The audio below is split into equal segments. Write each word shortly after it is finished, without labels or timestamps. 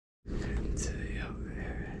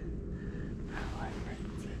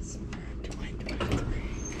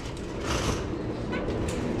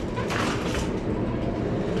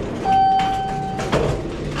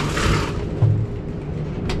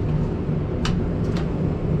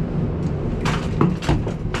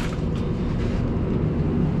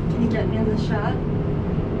Can you get me on the shot?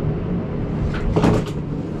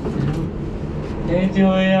 Hey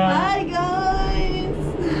Julia. Hi guys!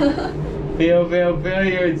 Feel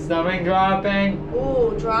your stomach dropping.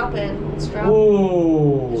 Ooh, dropping. It's dropping.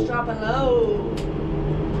 Ooh. It's dropping low.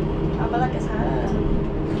 Drop it like it's hot.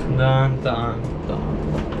 Dun dun dun.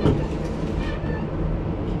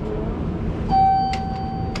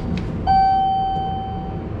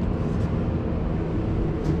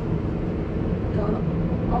 Go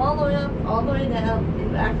all the way up, all the way down,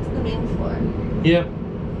 and back to the main floor. Yep.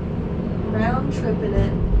 Round tripping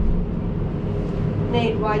it.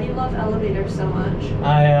 Nate, why do you love elevators so much?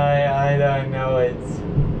 I don't know.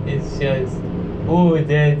 It's just. Ooh,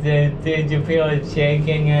 did you feel it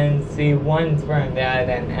shaking? And see, one turned out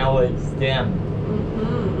and now it's dim.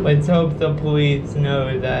 Mm-hmm. Let's hope the police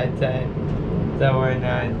know that we're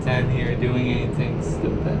not down here doing anything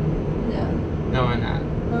stupid. Yeah. No, we're not.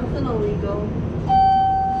 Nothing illegal.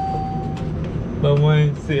 But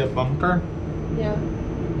want to see a bumper? Yeah.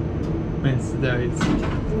 It starts.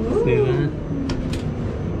 Ooh. See that?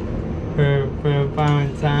 For a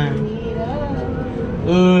fun time. Neato.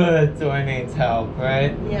 Ooh, the door needs help,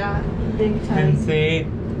 right? Yeah, big And time. see,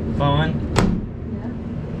 phone.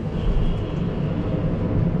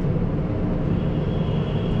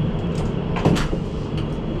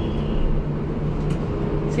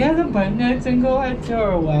 Yeah. See how the button heads and go at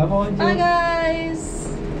your level? Bye guys!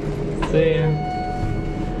 See ya.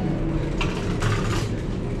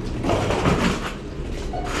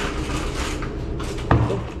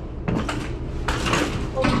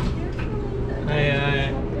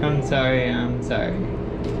 I'm sorry.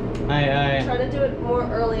 Try to do it more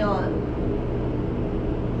early on.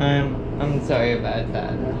 I'm sorry about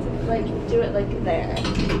that. Like, do it like there.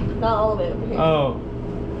 Not all the way over here. Oh,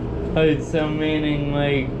 so meaning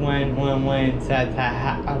like when it's at the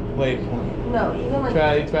halfway point. No, even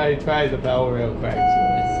like... Try the bell real quick,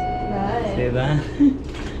 Jules. Nice. See that?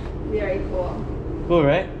 Very cool. Cool,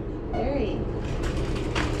 right? Very.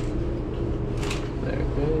 There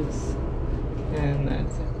it goes. And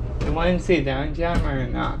that's it. You want to see down jam or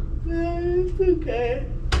not? It's okay.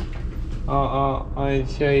 I'll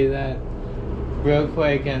show you that real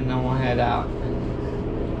quick and then we'll head out.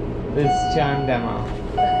 This chime demo.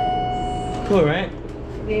 Nice. Cool, right?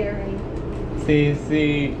 Very.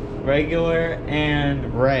 See regular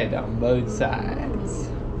and red on both sides.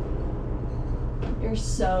 You're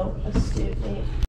so astute, Nate.